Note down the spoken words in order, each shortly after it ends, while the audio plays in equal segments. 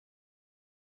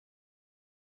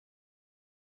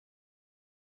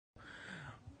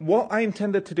What I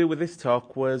intended to do with this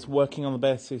talk was working on the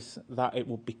basis that it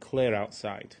would be clear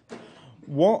outside.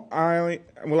 What I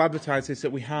will advertise is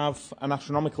that we have an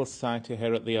astronomical society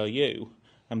here at the OU,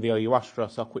 and the OU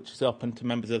AstroSoc, which is open to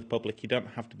members of the public. You don't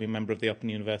have to be a member of the Open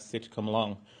University to come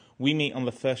along. We meet on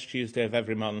the first Tuesday of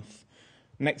every month.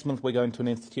 Next month we're going to an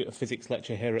Institute of Physics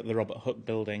lecture here at the Robert Hooke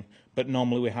building, but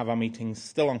normally we have our meetings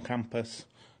still on campus,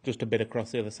 just a bit across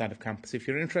the other side of campus. If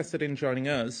you're interested in joining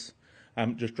us,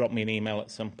 just drop me an email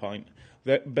at some point.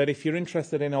 But if you're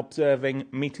interested in observing,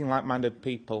 meeting like-minded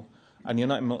people, and you're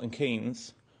not in Milton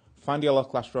Keynes, find your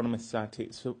local astronomy society.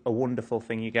 It's a wonderful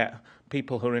thing. You get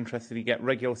people who are interested, you get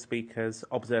regular speakers,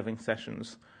 observing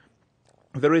sessions.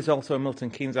 There is also a Milton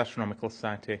Keynes Astronomical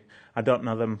Society. I don't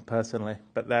know them personally,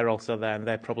 but they're also there, and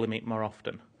they probably meet more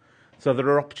often. So there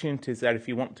are opportunities there if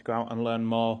you want to go out and learn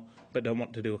more, but don't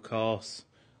want to do a course,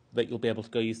 that you'll be able to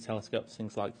go use telescopes,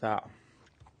 things like that.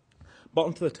 But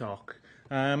on to the talk.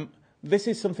 This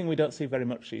is something we don't see very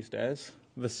much these days,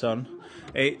 the sun.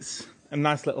 It's a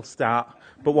nice little start,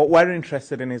 but what we're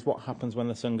interested in is what happens when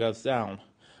the sun goes down.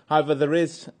 However, there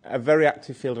is a very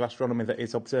active field of astronomy that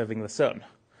is observing the sun,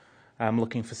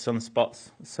 looking for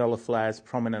sunspots, solar flares,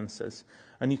 prominences,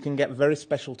 and you can get very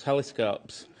special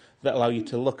telescopes that allow you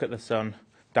to look at the sun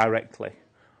directly.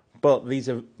 But these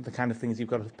are the kind of things you've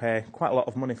got to pay quite a lot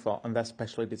of money for, and they're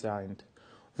specially designed.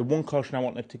 The one caution I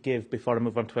wanted to give before I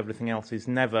move on to everything else is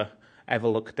never, ever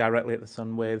look directly at the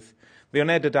sun with the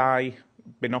unaided eye,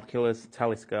 binoculars,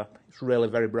 telescope. It's really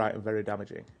very bright and very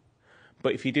damaging.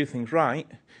 But if you do things right,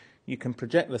 you can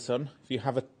project the sun. If you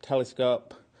have a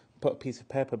telescope, put a piece of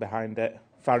paper behind it,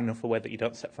 far enough away that you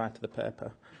don't set fire to the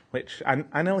paper, which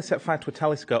I nearly set fire to a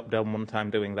telescope dome one time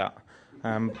doing that.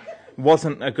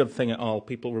 Wasn't a good thing at all.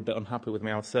 People were a bit unhappy with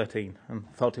me. I was 13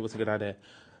 and thought it was a good idea.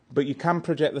 But you can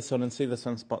project the sun and see the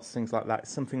sunspots, things like that.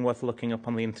 It's something worth looking up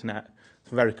on the internet. It's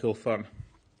very cool fun.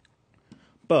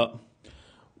 But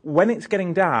when it's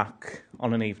getting dark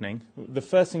on an evening, the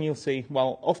first thing you'll see,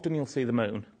 well, often you'll see the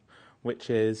moon, which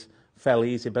is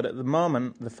fairly easy. But at the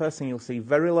moment, the first thing you'll see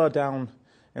very low down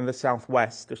in the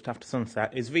southwest, just after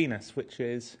sunset, is Venus, which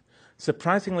is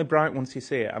surprisingly bright once you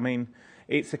see it. I mean,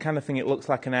 it's the kind of thing, it looks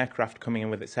like an aircraft coming in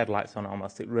with its headlights on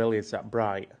almost. It really is that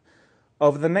bright.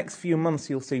 Over the next few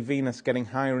months, you'll see Venus getting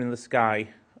higher in the sky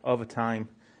over time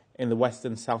in the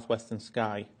western, southwestern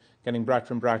sky, getting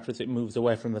brighter and brighter as it moves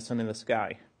away from the sun in the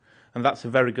sky. And that's a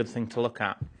very good thing to look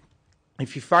at.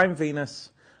 If you find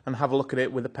Venus and have a look at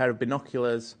it with a pair of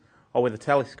binoculars or with a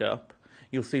telescope,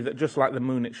 you'll see that just like the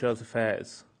moon, it shows a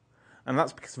phase. And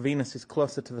that's because Venus is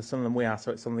closer to the sun than we are,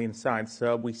 so it's on the inside.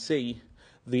 So we see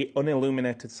the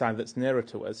unilluminated side that's nearer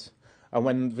to us. And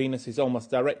when Venus is almost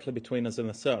directly between us and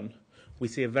the sun, we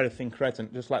see a very thin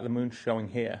crescent, just like the moon's showing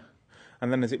here.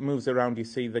 And then as it moves around, you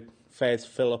see the phase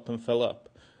fill up and fill up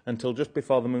until just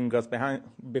before the moon goes behind,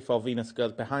 before Venus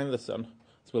goes behind the sun.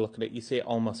 As we look at it, you see it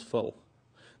almost full.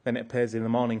 Then it appears in the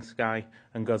morning sky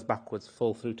and goes backwards,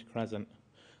 full through to crescent.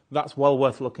 That's well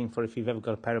worth looking for if you've ever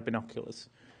got a pair of binoculars.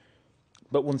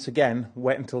 But once again,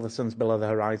 wait until the sun's below the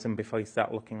horizon before you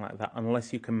start looking like that,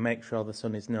 unless you can make sure the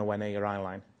sun is nowhere near your eye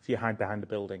line, if you hide behind a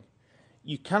building.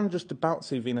 You can just about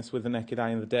see Venus with the naked eye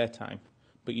in the daytime,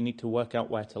 but you need to work out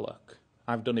where to look.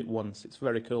 I've done it once. It's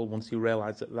very cool once you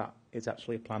realise that that is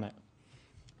actually a planet.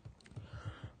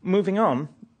 Moving on,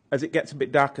 as it gets a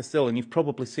bit darker still, and you've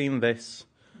probably seen this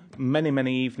many,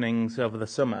 many evenings over the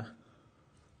summer,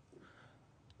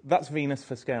 that's Venus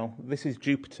for scale. This is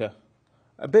Jupiter.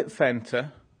 A bit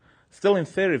fainter, still in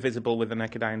theory visible with the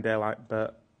naked eye in daylight,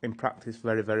 but in practice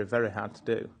very, very, very hard to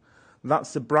do.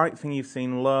 That's the bright thing you've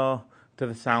seen low to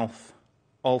the south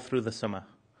all through the summer.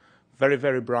 Very,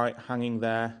 very bright, hanging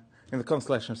there in the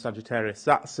constellation of Sagittarius.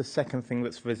 That's the second thing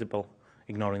that's visible,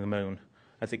 ignoring the moon,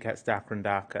 as it gets darker and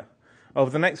darker.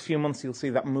 Over the next few months, you'll see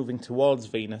that moving towards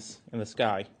Venus in the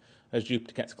sky, as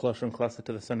Jupiter gets closer and closer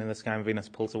to the sun in the sky and Venus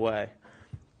pulls away.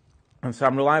 And so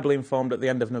I'm reliably informed at the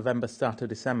end of November, start of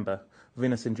December,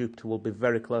 Venus and Jupiter will be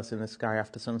very close in the sky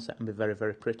after sunset and be very,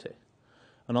 very pretty.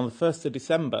 And on the 1st of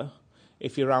December,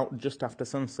 if you're out just after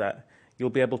sunset, you'll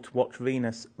be able to watch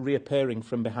Venus reappearing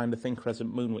from behind a thin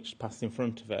crescent moon which passed in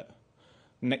front of it,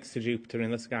 next to Jupiter in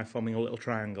the sky, forming a little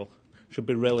triangle. Should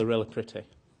be really, really pretty.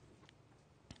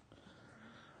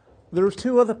 There are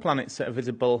two other planets that are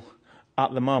visible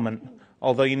at the moment,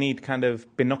 although you need kind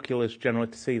of binoculars generally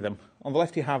to see them. On the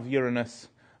left you have Uranus,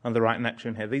 on the right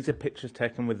Neptune here. These are pictures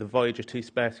taken with the Voyager 2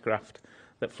 spacecraft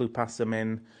that flew past them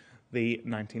in the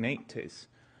 1980s.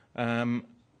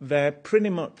 They're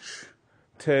pretty much,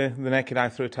 to the naked eye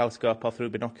through a telescope or through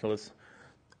binoculars,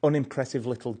 unimpressive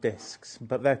little discs,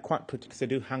 but they're quite pretty because they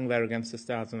do hang there against the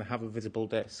stars and they have a visible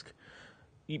disc.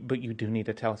 but you do need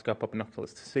a telescope or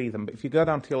binoculars to see them. But if you go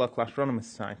down to your local astronomy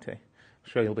society, I'm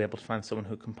sure you'll be able to find someone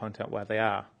who can point out where they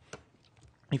are.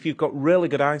 If you've got really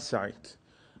good eyesight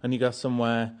and you go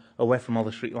somewhere away from all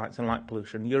the streetlights and light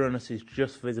pollution, Uranus is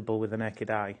just visible with the naked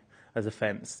eye as a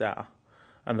faint star.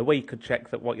 And the way you could check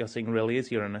that what you're seeing really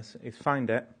is Uranus is find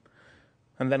it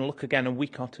and then look again a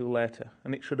week or two later,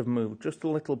 and it should have moved just a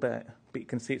little bit, but you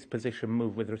can see its position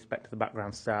move with respect to the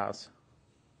background stars.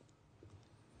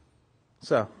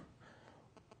 So,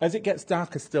 as it gets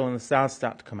darker still and the stars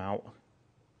start to come out,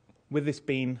 with this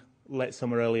being late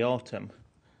summer, early autumn,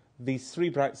 these three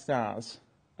bright stars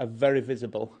are very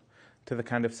visible to the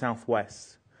kind of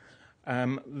southwest.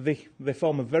 They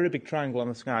form a very big triangle on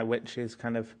the sky, which is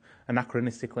kind of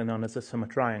anachronistically known as the summer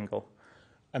triangle.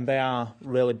 And they are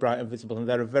really bright and visible, and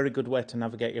they're a very good way to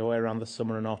navigate your way around the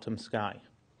summer and autumn sky.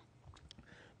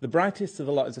 The brightest of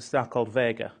the lot is a star called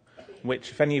Vega,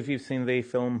 which, if any of you have seen the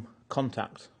film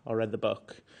Contact or read the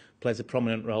book, plays a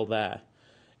prominent role there.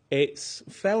 It's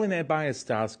fairly nearby as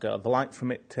stars go. The light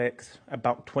from it takes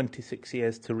about 26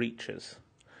 years to reach us.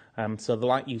 So the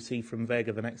light you see from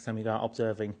Vega the next time you go out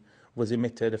observing was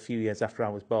emitted a few years after I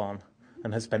was born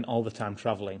and has spent all the time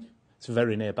travelling. It's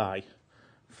very nearby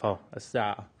for a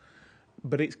star.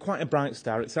 But it's quite a bright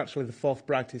star. It's actually the fourth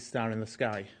brightest star in the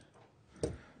sky.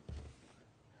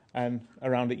 And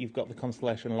around it you've got the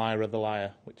constellation Lyra the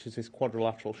Lyre, which is this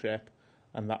quadrilateral shape,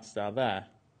 and that star there.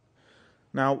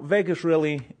 Now, Vega's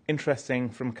really interesting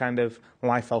from kind of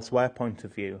life elsewhere point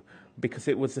of view, because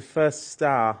it was the first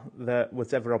star that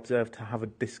was ever observed to have a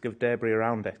disk of debris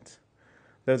around it.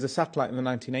 There was a satellite in the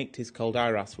 1980s called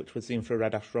IRAS, which was the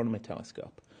infrared astronomy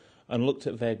telescope, and looked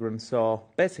at Vega and saw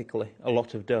basically a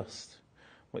lot of dust,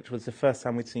 which was the first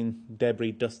time we'd seen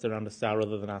debris dust around a star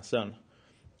other than our sun.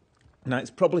 Now,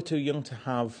 it's probably too young to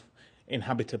have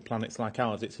inhabited planets like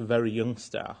ours. It's a very young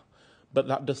star. But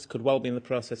that dust could well be in the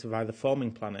process of either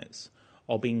forming planets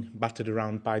or being battered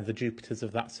around by the Jupiters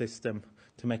of that system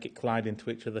to make it collide into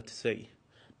each other to see.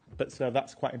 But so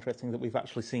that's quite interesting that we've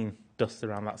actually seen dust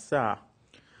around that star.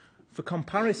 For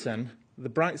comparison, the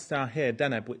bright star here,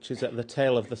 Deneb, which is at the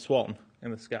tail of the swan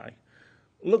in the sky,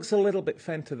 looks a little bit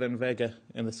fainter than Vega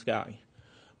in the sky,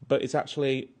 but it's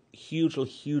actually hugely,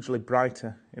 hugely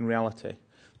brighter in reality.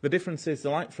 The difference is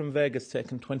the light from Vega's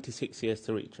taken 26 years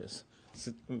to reach us. It's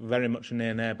very much a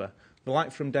near neighbour. The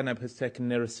light from Deneb has taken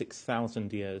nearer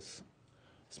 6,000 years.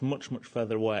 It's much, much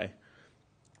further away.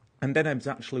 And Deneb's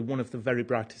actually one of the very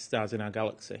brightest stars in our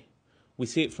galaxy. We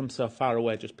see it from so far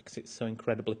away just because it's so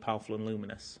incredibly powerful and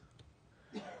luminous.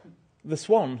 The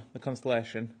Swan, the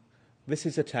constellation, this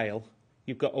is a tail.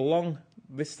 You've got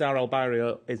this star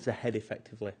Albirio is the head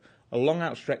effectively. A long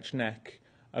outstretched neck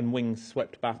and wings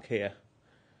swept back here.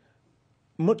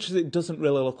 Much as it doesn't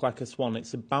really look like a swan,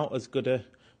 it's about as good a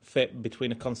fit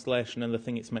between a constellation and the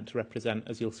thing it's meant to represent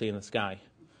as you'll see in the sky.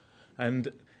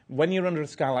 And when you're under a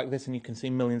sky like this and you can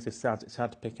see millions of stars, it's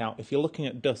hard to pick out. If you're looking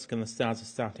at dusk and the stars are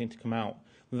starting to come out,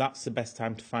 that's the best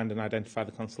time to find and identify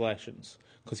the constellations,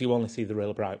 because you only see the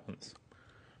real bright ones.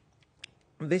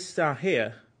 This star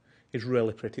here is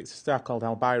really pretty. It's a star called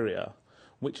Albirio,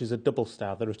 which is a double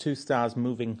star. There are two stars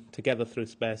moving together through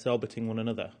space, orbiting one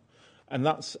another. And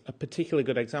that's a particularly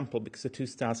good example because the two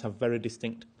stars have very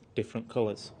distinct different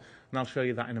colours. And I'll show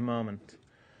you that in a moment.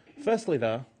 Firstly,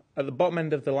 though, at the bottom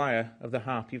end of the lyre of the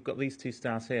harp, you've got these two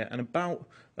stars here. And about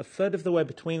a third of the way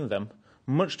between them,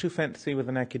 much too faint to see with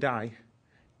the naked eye,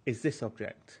 is this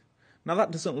object. Now,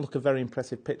 that doesn't look a very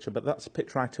impressive picture, but that's a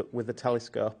picture I took with a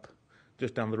telescope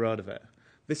just down the road of it.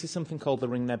 This is something called the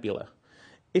Ring Nebula.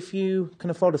 If you can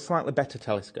afford a slightly better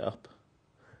telescope,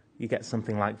 you get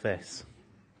something like this.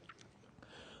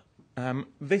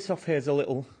 This off here is a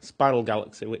little spiral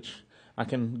galaxy, which I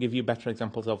can give you better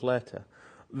examples of later.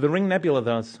 The Ring Nebula,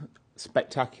 though, is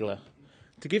spectacular.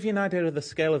 To give you an idea of the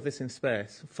scale of this in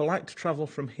space, for light to travel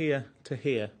from here to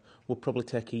here will probably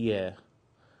take a year.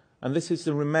 And this is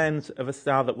the remains of a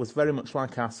star that was very much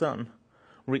like our sun,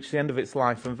 reached the end of its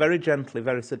life and very gently,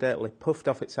 very sedately puffed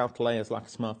off its outer layers like a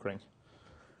smoke ring.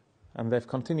 And they've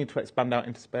continued to expand out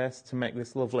into space to make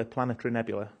this lovely planetary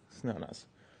nebula, it's known as.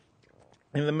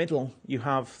 In the middle, you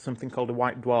have something called a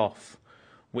white dwarf,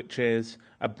 which is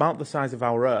about the size of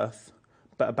our Earth,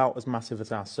 but about as massive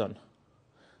as our sun.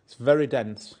 It's very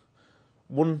dense.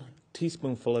 1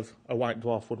 teaspoonful of a white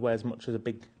dwarf would weigh as much as a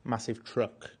big, massive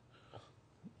truck.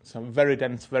 So very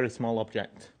dense, very small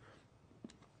object.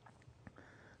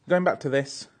 Going back to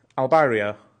this,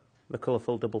 Albirio, the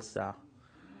colourful double star.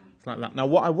 It's like that. Now,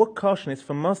 what I would caution is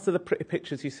for most of the pretty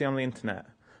pictures you see on the internet,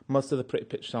 most of the pretty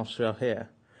pictures I'll show here,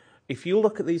 if you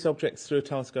look at these objects through a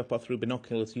telescope or through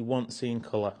binoculars, you won't see in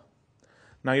colour.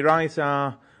 Now, your eyes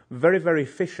are very, very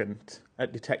efficient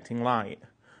at detecting light,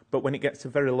 but when it gets to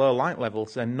very low light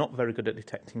levels, they're not very good at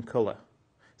detecting colour.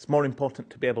 It's more important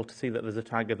to be able to see that there's a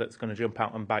tiger that's going to jump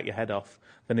out and bite your head off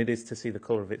than it is to see the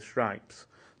colour of its stripes.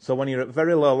 So when you're at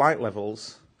very low light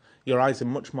levels, your eyes are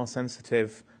much more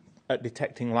sensitive at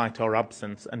detecting light or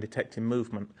absence and detecting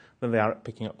movement than they are at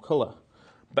picking up colour.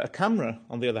 But a camera,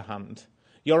 on the other hand,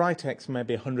 your eye takes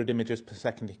maybe 100 images per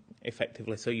second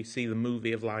effectively, so you see the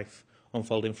movie of life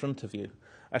unfold in front of you.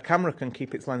 A camera can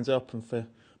keep its lens open for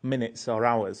minutes or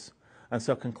hours, and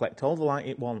so can collect all the light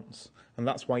it wants, and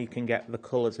that's why you can get the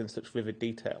colours in such vivid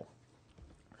detail.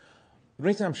 The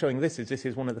reason I'm showing this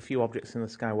is one of the few objects in the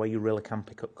sky where you really can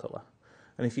pick up colour.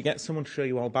 And if you get someone to show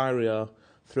you Albirio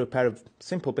through a pair of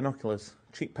simple binoculars,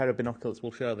 cheap pair of binoculars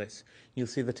will show this, you'll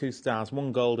see the two stars,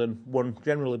 one golden, one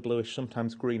generally bluish,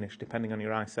 sometimes greenish, depending on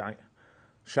your eyesight,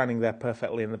 shining there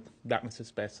perfectly in the darkness of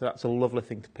space. So that's a lovely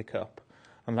thing to pick up.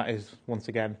 And that is, once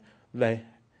again, the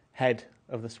head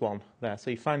of the swan there.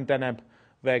 So you find Deneb,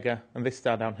 Vega, and this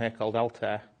star down here called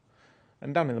Altair.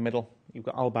 And down in the middle, you've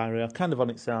got Albirio, kind of on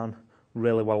its own,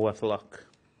 really well worth a look.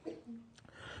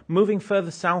 Moving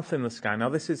further south in the sky, now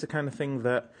this is the kind of thing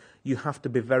that you have to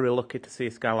be very lucky to see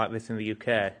a sky like this in the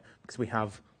UK, because we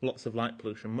have lots of light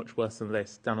pollution, much worse than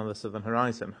this, down on the southern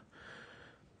horizon.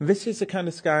 This is the kind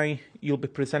of sky you'll be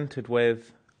presented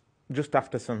with just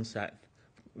after sunset.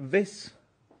 This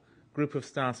group of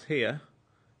stars here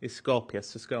is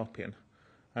Scorpius, the scorpion.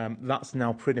 That's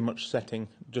now pretty much setting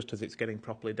just as it's getting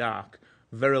properly dark,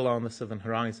 very low on the southern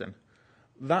horizon.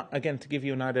 That, again, to give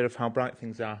you an idea of how bright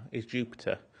things are, is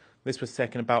Jupiter. This was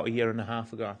taken about a year and a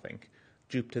half ago, I think.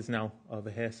 Jupiter's now over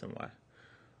here somewhere.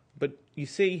 But you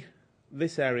see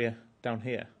this area down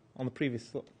here. On the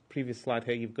previous slide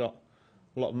here, you've got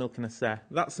a lot of milkiness there.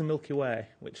 That's the Milky Way,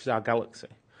 which is our galaxy.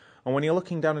 And when you're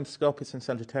looking down into Scorpius and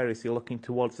Sagittarius, you're looking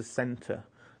towards the centre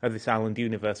of this island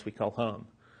universe we call home.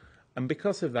 And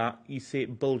because of that, you see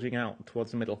it bulging out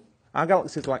towards the middle. Our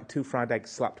galaxy is like two fried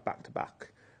eggs slapped back to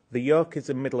back. The yolk is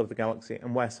the middle of the galaxy,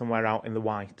 and we're somewhere out in the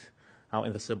white, out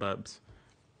in the suburbs.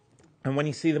 And when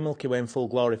you see the Milky Way in full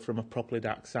glory from a properly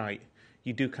dark sight,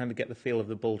 you do kind of get the feel of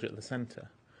the bulge at the centre.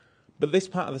 But this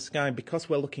part of the sky, because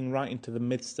we're looking right into the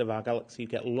midst of our galaxy, you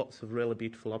get lots of really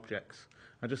beautiful objects.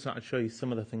 I just thought I'd show you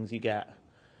some of the things you get.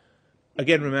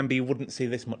 Again, remember, you wouldn't see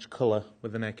this much colour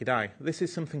with the naked eye. This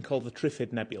is something called the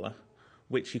Trifid Nebula,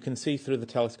 which you can see through the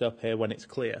telescope here when it's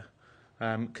clear.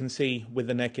 Can see with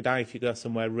the naked eye if you go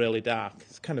somewhere really dark.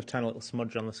 It's kind of a tiny little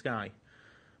smudge on the sky.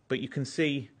 But you can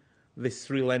see this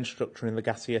three-lens structure in the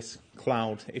gaseous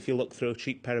cloud if you look through a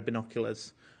cheap pair of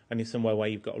binoculars and you're somewhere where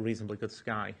you've got a reasonably good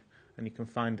sky and you can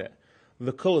find it.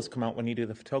 The colours come out when you do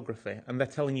the photography, and they're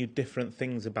telling you different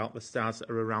things about the stars that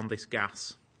are around this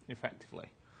gas, effectively.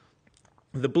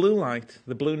 The blue light,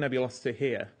 the blue nebulosity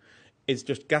here, is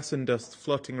just gas and dust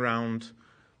floating around,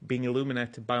 being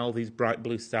illuminated by all these bright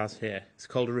blue stars here. It's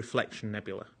called a reflection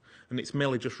nebula, and it's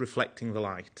merely just reflecting the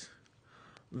light.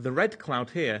 The red cloud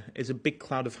here is a big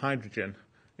cloud of hydrogen.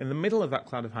 In the middle of that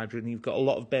cloud of hydrogen, you've got a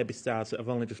lot of baby stars that have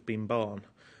only just been born,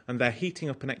 and they're heating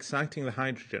up and exciting the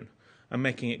hydrogen and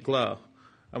making it glow.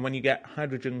 And when you get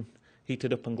hydrogen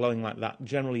heated up and glowing like that,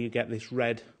 generally you get this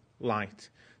red light.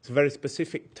 It's a very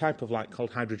specific type of light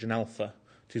called hydrogen alpha,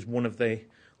 which is one of the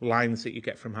lines that you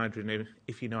get from hydrogen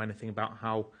if you know anything about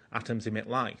how atoms emit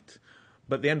light.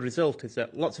 But the end result is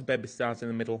that lots of baby stars in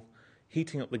the middle,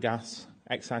 heating up the gas,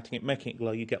 exciting it, making it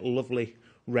glow, you get lovely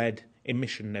red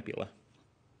emission nebula.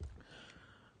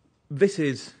 This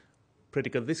is pretty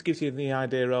good. This gives you the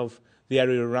idea of the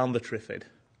area around the Trifid.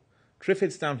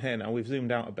 Trifid's down here now, we've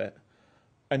zoomed out a bit.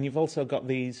 And you've also got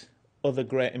these other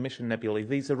great emission nebulae.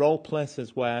 These are all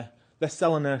places where they're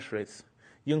stellar nurseries.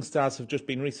 Young stars have just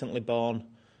been recently born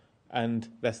and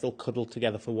they're still cuddled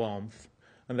together for warmth.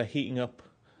 And they're heating up,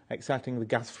 exciting the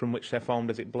gas from which they're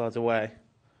formed as it blows away.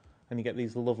 And you get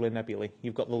these lovely nebulae.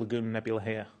 You've got the Lagoon Nebula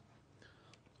here.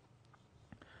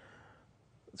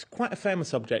 It's quite a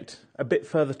famous object, a bit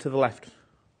further to the left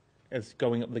as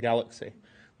going up the galaxy.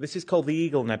 This is called the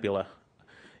Eagle Nebula.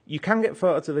 You can get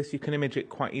photos of this, you can image it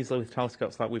quite easily with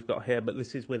telescopes like we've got here, but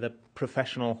this is with a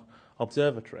professional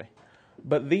observatory.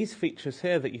 But these features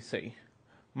here that you see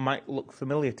might look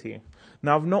familiar to you.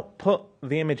 Now, I've not put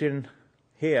the image in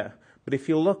here, but if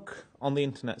you look on the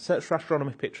internet, search for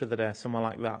Astronomy Picture of the Day, somewhere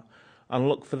like that, and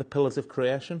look for the Pillars of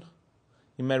Creation.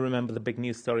 You may remember the big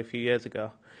news story a few years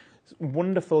ago. It's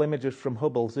wonderful images from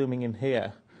Hubble zooming in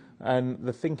here, and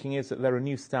the thinking is that there are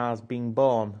new stars being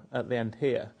born at the end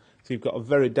here. So you've got a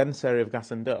very dense area of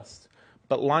gas and dust,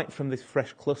 but light from this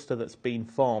fresh cluster that's been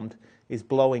formed is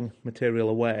blowing material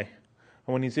away.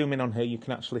 And when you zoom in on here, you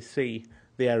can actually see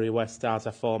the area where stars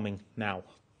are forming now.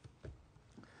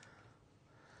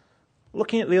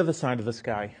 Looking at the other side of the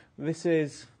sky, this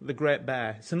is the Great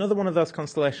Bear. It's another one of those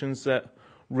constellations that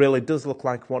really does look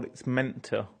like what it's meant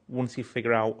to once you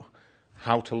figure out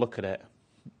how to look at it.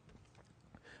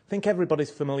 I think everybody's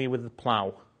familiar with the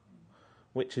plough,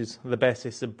 which is the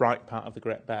basis, the bright part of the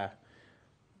Great Bear.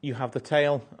 You have the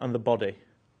tail and the body.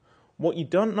 What you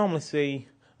don't normally see,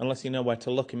 unless you know where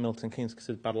to look in Milton Keynes because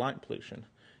of bad light pollution,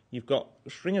 you've got a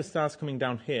string of stars coming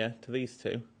down here to these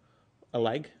two, a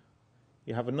leg.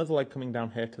 You have another leg coming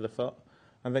down here to the foot,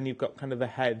 and then you've got kind of the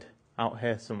head out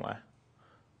here somewhere.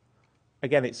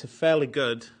 Again, it's a fairly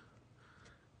good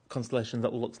constellation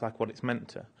that looks like what it's meant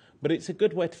to, but it's a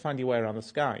good way to find your way around the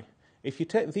sky. If you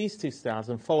take these two stars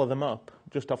and follow them up,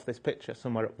 just off this picture,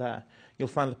 somewhere up there, you'll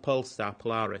find the pole star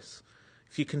Polaris.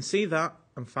 If you can see that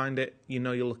and find it, you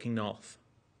know you're looking north.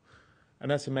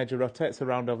 And Ursa Major rotates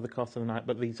around over the course of the night,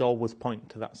 but these always point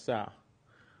to that star.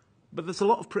 But there's a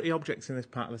lot of pretty objects in this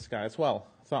part of the sky as well.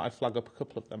 I thought I'd flag up a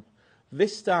couple of them.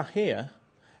 This star here,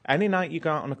 any night you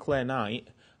go out on a clear night,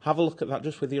 have a look at that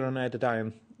just with your unaided eye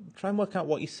and try and work out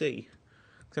what you see.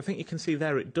 Because I think you can see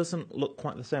there it doesn't look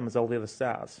quite the same as all the other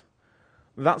stars.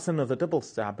 That's another double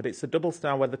star, but it's a double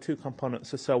star where the two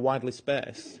components are so widely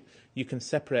spaced you can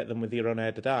separate them with your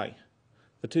unaided eye.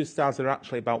 The two stars are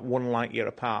actually about 1 light year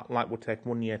apart. Light would take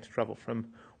 1 year to travel from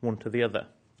one to the other.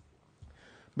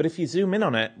 But if you zoom in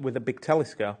on it with a big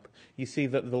telescope, you see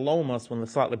that the lowermost one, the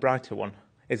slightly brighter one,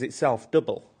 is itself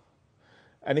double.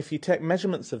 And if you take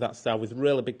measurements of that star with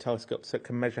really big telescopes that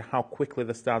can measure how quickly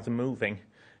the stars are moving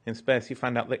in space, you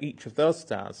find out that each of those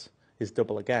stars is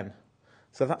double again.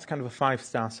 So that's kind of a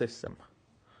 5-star system.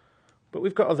 But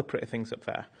we've got other pretty things up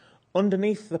there.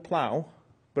 Underneath the plough,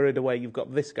 buried away, you've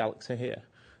got this galaxy here.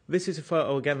 This is a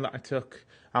photo, again, that I took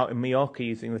out in Mallorca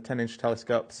using the 10-inch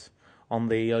telescopes on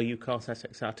the OU course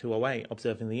SXR 208,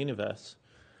 observing the universe.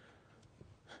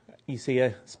 You see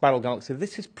a spiral galaxy.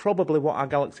 This is probably what our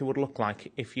galaxy would look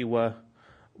like if you were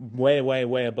way, way,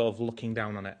 way above looking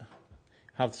down on it.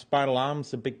 Have spiral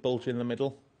arms, a big bulge in the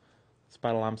middle,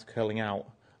 spiral arms curling out.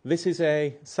 This is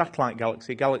a satellite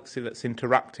galaxy, a galaxy that's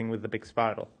interacting with the big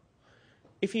spiral.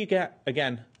 If you get,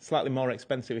 again, slightly more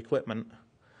expensive equipment,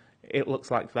 it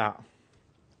looks like that.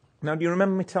 Now, do you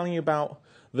remember me telling you about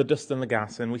the dust and the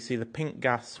gas, and we see the pink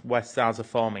gas where stars are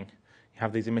forming? You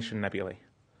have these emission nebulae.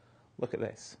 Look at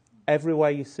this.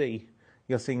 Everywhere you see,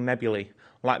 you're seeing nebulae,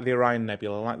 like the Orion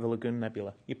Nebula, like the Lagoon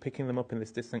Nebula. You're picking them up in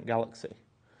this distant galaxy.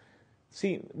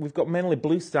 See, we've got mainly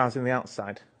blue stars in the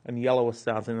outside and yellower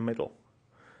stars in the middle.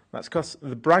 That's because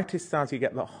the brightest stars you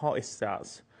get, the hottest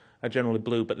stars, are generally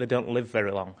blue, but they don't live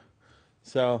very long.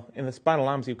 So in the spiral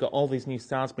arms, you've got all these new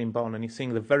stars being born, and you're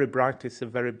seeing the very brightest, the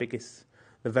very biggest,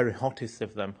 the very hottest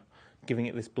of them, giving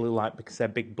it this blue light because they're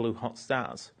big blue hot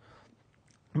stars.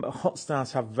 But hot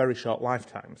stars have very short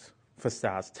lifetimes for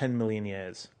stars, 10 million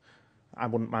years. I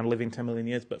wouldn't mind living 10 million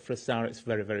years, but for a star it's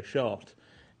very, very short.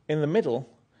 In the middle,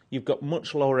 you've got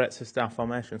much lower rates of star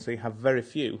formation, so you have very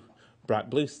few bright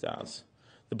blue stars.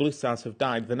 The blue stars have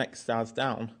died, the next stars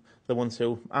down, the ones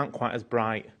who aren't quite as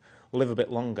bright, live a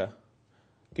bit longer,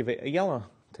 give it a yellow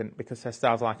tint because they're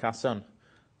stars like our sun.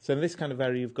 So in this kind of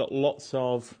area, you've got lots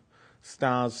of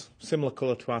stars, similar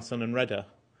colour to our sun and redder.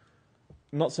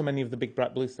 Not so many of the big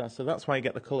bright blue stars, so that's why you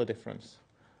get the colour difference.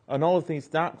 And all of these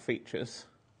dark features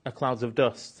are clouds of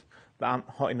dust that aren't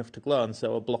hot enough to glow and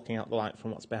so are blocking out the light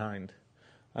from what's behind.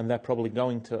 And they're probably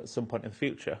going to, at some point in the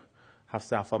future, have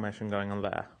star formation going on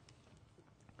there.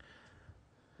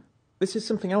 This is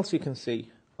something else you can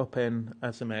see up in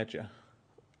Ursa Major.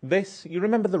 This, you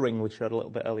remember the ring we showed a little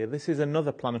bit earlier? This is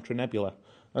another planetary nebula,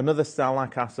 another star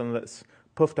like our sun that's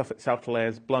puffed off its outer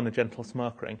layers, blown a gentle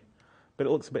smoke ring. But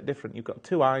it looks a bit different. You've got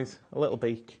 2 eyes, a little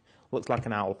beak, looks like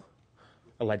an owl,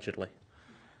 allegedly.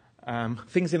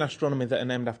 Things in astronomy that are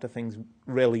named after things,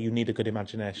 really you need a good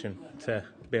imagination to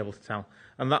be able to tell.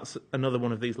 And that's another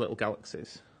one of these little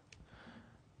galaxies.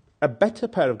 A better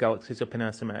pair of galaxies up in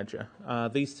Ursa Major are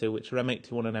these two, which are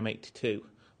M81 and M82.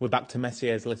 We're back to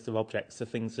Messier's list of objects, the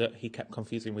things that he kept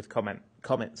confusing with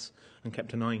comets and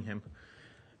kept annoying him.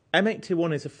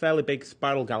 M81 is a fairly big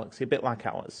spiral galaxy, a bit like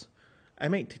ours.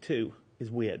 M82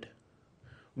 is weird.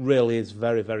 Really is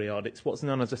very, very odd. It's what's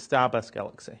known as a starburst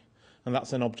galaxy. And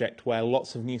that's an object where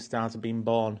lots of new stars are being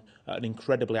born at an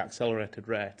incredibly accelerated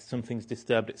rate. Something's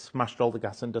disturbed, it's smashed all the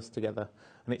gas and dust together,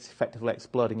 and it's effectively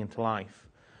exploding into life.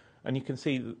 And you can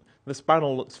see the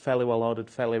spiral looks fairly well ordered,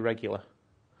 fairly regular.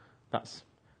 That's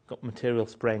got material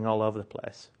spraying all over the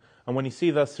place. And when you see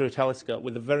those through a telescope,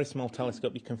 with a very small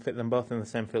telescope, you can fit them both in the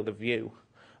same field of view,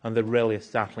 and they're really a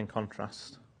startling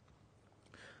contrast.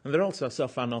 And they're also so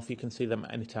far north you can see them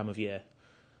at any time of year.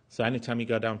 So anytime you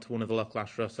go down to one of the local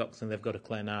astrosocs and they've got a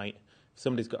clear night, if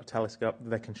somebody's got a telescope,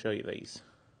 they can show you these.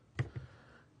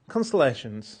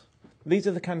 Constellations. These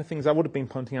are the kind of things I would have been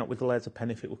pointing out with the laser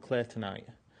pen if it were clear tonight.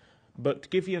 But to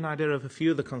give you an idea of a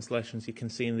few of the constellations you can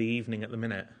see in the evening at the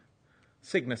minute,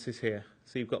 Cygnus is here.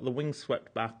 So you've got the wings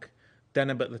swept back,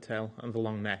 Deneb at the tail, and the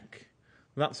long neck.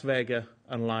 That's Vega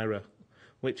and Lyra,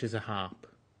 which is a harp.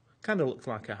 Kind of looks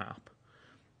like a harp.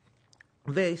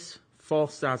 This, 4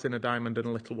 stars in a diamond and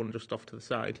a little one just off to the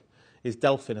side, is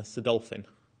Delphinus, the dolphin.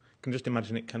 You can just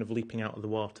imagine it kind of leaping out of the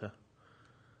water.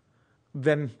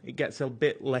 Then it gets a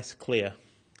bit less clear.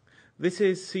 This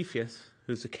is Cepheus,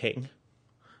 who's a king.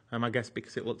 I guess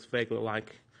because it looks vaguely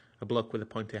like a bloke with a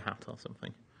pointy hat or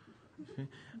something.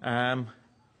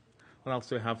 What else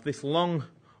do we have? This long,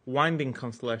 winding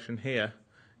constellation here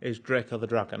is Draco the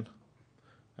dragon.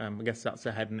 I guess that's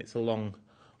a head, and it's a long,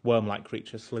 worm-like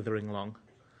creature slithering along.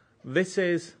 This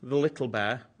is the little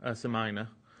bear, Ursa Minor.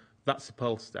 That's the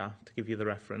pole star, to give you the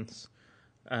reference.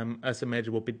 Ursa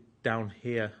Major will be down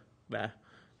here, there,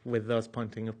 with those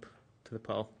pointing up to the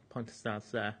pole, pointer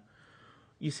stars there.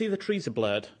 You see the trees are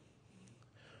blurred.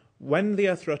 When the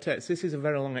Earth rotates, this is a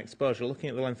very long exposure. Looking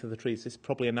at the length of the trees, this is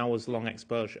probably an hour's long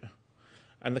exposure.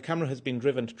 And the camera has been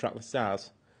driven to track the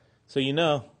stars. So you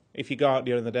know, if you go out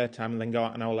during the daytime and then go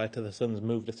out an hour later, the sun's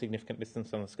moved a significant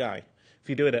distance on the sky. If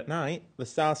you do it at night, the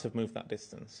stars have moved that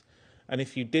distance. And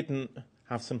if you didn't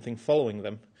have something following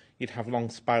them, you'd have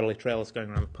long spirally trails going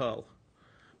around the pole.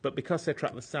 But because they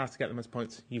track the stars to get them as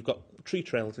points, you've got tree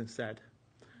trails instead.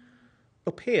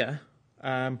 Up here,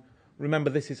 remember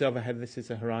this is overhead, this is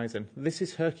a horizon. This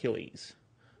is Hercules,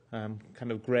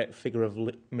 kind of great figure of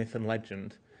myth and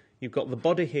legend. You've got the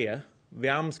body here, the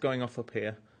arms going off up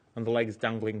here, and the legs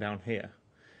dangling down here.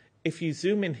 If you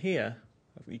zoom in here,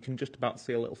 you can just about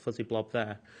see a little fuzzy blob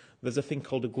there. There's a thing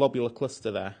called a globular cluster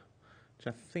there, which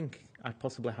I think I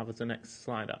possibly have as the next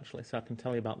slide, actually, so I can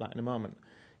tell you about that in a moment.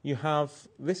 You have,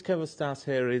 this curve of stars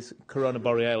here is Corona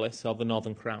Borealis, or the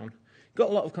Northern Crown. You've got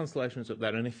a lot of constellations up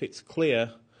there, and if it's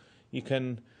clear, you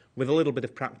can, with a little bit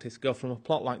of practice, go from a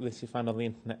plot like this you find on the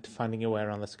internet to finding your way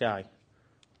around the sky.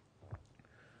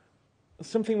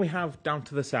 Something we have down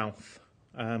to the south,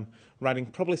 riding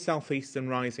probably southeast and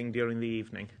rising during the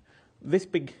evening. This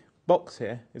big box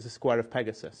here is a square of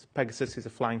Pegasus. Pegasus is a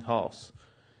flying horse.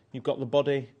 You've got the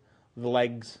body, the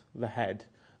legs, the head,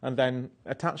 and then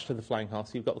attached to the flying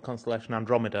horse you've got the constellation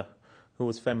Andromeda, who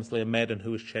was famously a maiden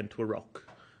who was chained to a rock.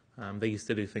 They used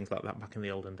to do things like that back in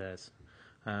the olden days.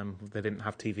 They didn't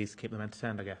have TVs to keep them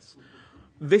entertained, I guess.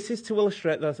 This is to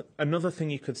illustrate that another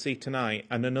thing you could see tonight,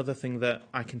 and another thing that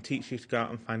I can teach you to go out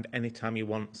and find any time you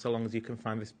want, so long as you can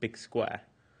find this big square.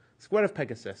 Square of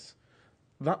Pegasus.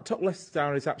 That top left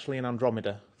star is actually an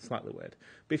Andromeda, slightly weird.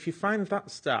 But if you find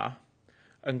that star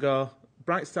and go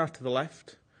bright star to the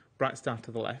left, bright star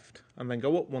to the left, and then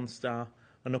go up one star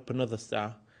and up another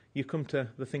star, you come to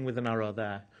the thing with an arrow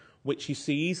there, which you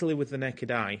see easily with the naked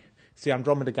eye. It's the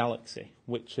Andromeda Galaxy,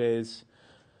 which is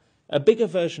a bigger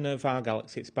version of our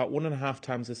galaxy. It's about 1.5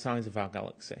 times the size of our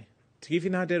galaxy. To give you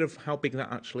an idea of how big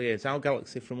that actually is, our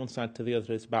galaxy from one side to the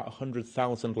other is about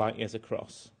 100,000 light years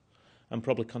across, and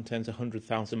probably contains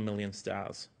 100,000 million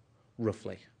stars,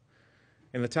 roughly.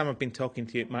 In the time I've been talking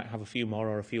to you, it might have a few more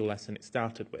or a few less than it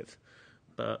started with,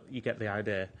 but you get the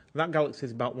idea. That galaxy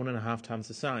is about 1.5 times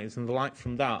the size, and the light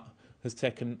from that has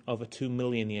taken over 2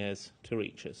 million years to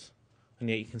reach us. And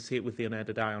yet you can see it with the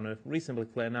unaided eye on a reasonably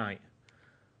clear night.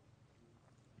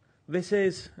 This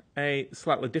is a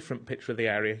slightly different picture of the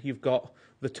area. You've got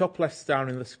the top left star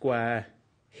in the square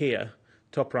here,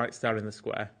 top right star in the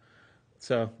square.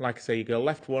 So, like I say, you go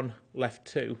left 1, left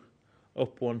 2,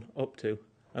 up 1, up 2,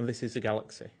 and this is a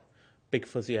galaxy. Big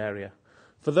fuzzy area.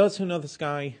 For those who know the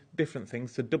sky, different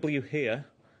things. The W here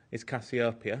is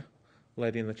Cassiopeia,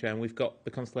 Lady in the Chair, and we've got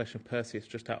the constellation Perseus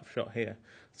just out of shot here.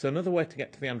 So another way to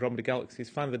get to the Andromeda Galaxy is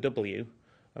find the W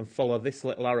and follow this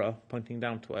little arrow pointing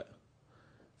down to it.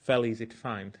 Fairly easy to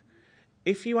find.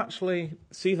 If you actually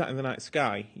see that in the night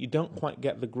sky, you don't quite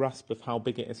get the grasp of how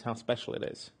big it is, how special it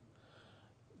is.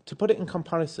 To put it in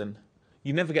comparison,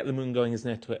 you never get the moon going as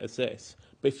near to it as this,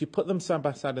 but if you put them side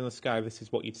by side in the sky, this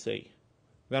is what you'd see.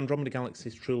 The Andromeda Galaxy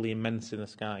is truly immense in the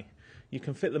sky. You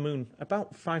can fit the moon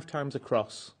about 5 times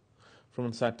across from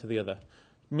one side to the other.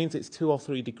 It means it's 2 or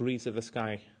 3 degrees of the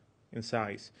sky in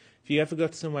size. If you ever go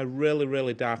to somewhere really,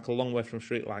 really dark, a long way from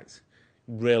streetlights,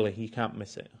 really, you can't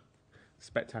miss it.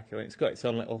 Spectacular. It's got its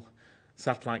own little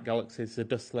satellite galaxies, the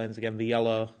dust lanes again, the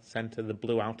yellow centre, the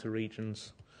blue outer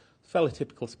regions. Fairly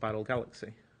typical spiral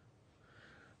galaxy.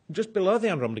 Just below the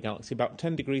Andromeda Galaxy, about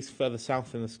 10 degrees further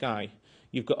south in the sky,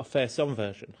 you've got a face-on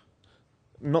version.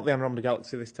 Not the Andromeda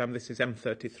Galaxy this time, this is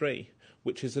M33,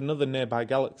 which is another nearby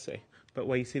galaxy, but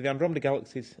where you see the Andromeda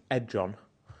Galaxy's edge on,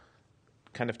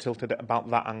 kind of tilted at about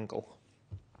that angle.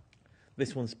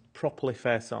 This one's properly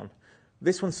face-on.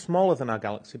 This one's smaller than our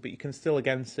galaxy, but you can still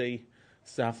again see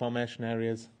star formation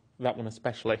areas, that one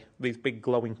especially, these big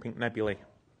glowing pink nebulae.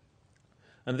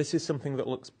 And this is something that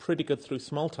looks pretty good through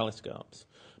small telescopes,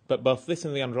 but both this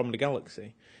and the Andromeda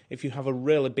Galaxy, if you have a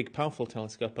really big powerful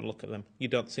telescope and look at them, you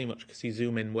don't see much because you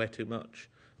zoom in way too much.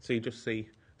 So you just see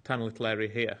a tiny little area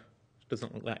here, which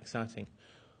doesn't look that exciting.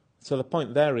 So the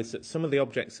point there is that some of the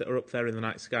objects that are up there in the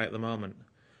night sky at the moment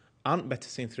aren't better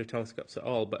seen through telescopes at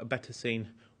all, but are better seen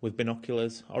with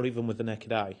binoculars or even with the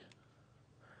naked eye.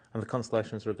 And the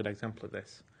constellations are a good example of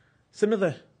this. It's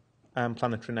another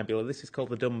planetary nebula. This is called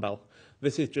the Dumbbell.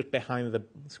 This is just behind the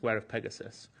square of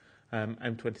Pegasus,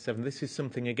 M27. This is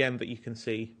something, again, that you can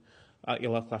see at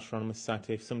your local astronomy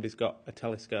society if somebody's got a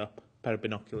telescope, a pair of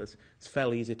binoculars. It's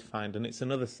fairly easy to find, and it's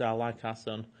another star like our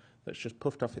Sun that's just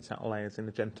puffed off its outer layers in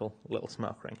a gentle little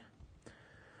smoke ring.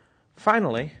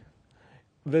 Finally,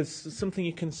 there's something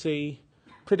you can see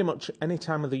pretty much any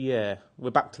time of the year.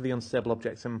 We're back to the unstable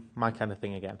objects and my kind of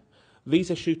thing again.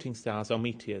 These are shooting stars or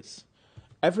meteors.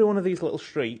 Every one of these little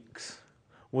streaks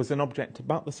was an object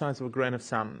about the size of a grain of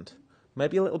sand,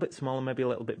 maybe a little bit smaller, maybe a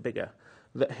little bit bigger,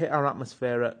 that hit our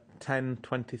atmosphere at 10,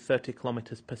 20, 30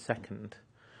 kilometres per second.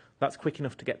 That's quick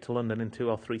enough to get to London in 2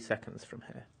 or 3 seconds from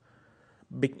here.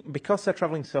 Because they're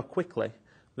travelling so quickly,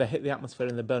 they hit the atmosphere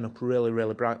and they burn up really,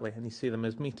 really brightly, and you see them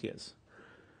as meteors.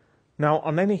 Now,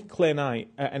 on any clear night,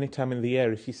 at any time in the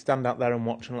year, if you stand out there and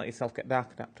watch and let yourself get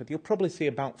dark adapted, you'll probably see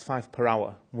about 5 per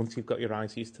hour once you've got your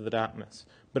eyes used to the darkness.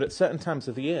 But at certain times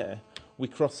of the year, we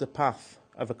cross the path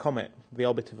of a comet, the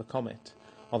orbit of a comet,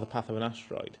 or the path of an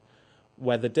asteroid,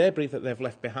 where the debris that they've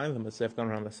left behind them as they've gone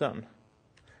around the sun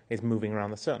is moving around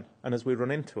the sun. And as we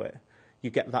run into it, you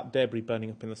get that debris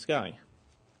burning up in the sky.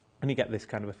 And you get this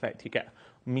kind of effect. You get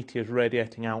meteors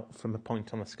radiating out from a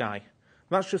point on the sky.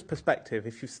 That's just perspective.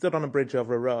 If you stood on a bridge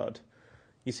over a road,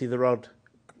 you see the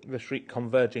streak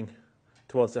converging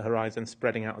towards the horizon,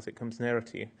 spreading out as it comes nearer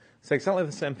to you. So exactly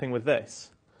the same thing with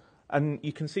this. And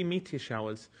you can see meteor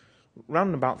showers round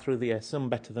and about through the year, some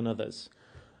better than others.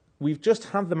 We've just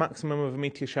had the maximum of a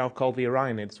meteor shower called the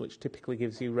Orionids, which typically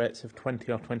gives you rates of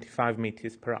 20 or 25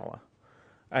 meteors per hour.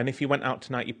 And if you went out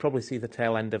tonight, you'd probably see the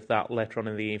tail end of that later on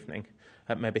in the evening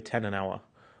at maybe 10 an hour.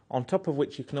 On top of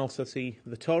which you can also see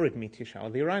the Taurid meteor shower.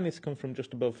 The Orionids come from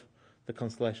just above the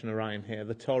constellation Orion here.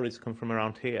 The Taurids come from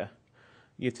around here.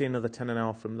 You'd see another 10 an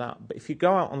hour from that. But if you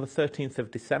go out on the 13th of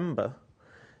December,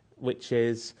 which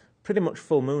is pretty much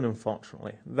full moon,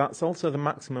 unfortunately, that's also the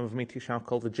maximum of a meteor shower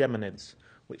called the Geminids,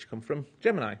 which come from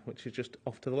Gemini, which is just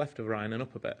off to the left of Orion and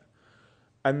up a bit.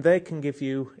 And they can give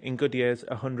you, in good years,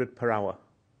 100 per hour.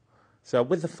 So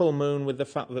with the full moon, with the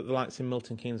fact that the lights in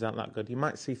Milton Keynes aren't that good, you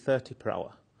might see 30 per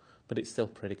hour, but it's still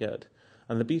pretty good.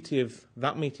 And the beauty of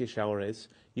that meteor shower is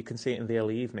you can see it in the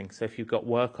early evening. So if you've got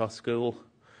work or school,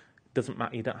 it doesn't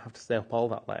matter, you don't have to stay up all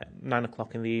that late. 9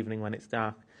 o'clock in the evening when it's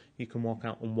dark, you can walk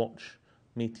out and watch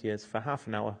meteors for half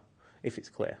an hour if it's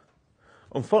clear.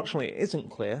 Unfortunately, it isn't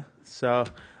clear, so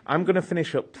I'm going to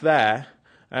finish up there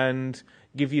and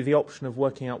give you the option of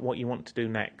working out what you want to do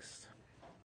next.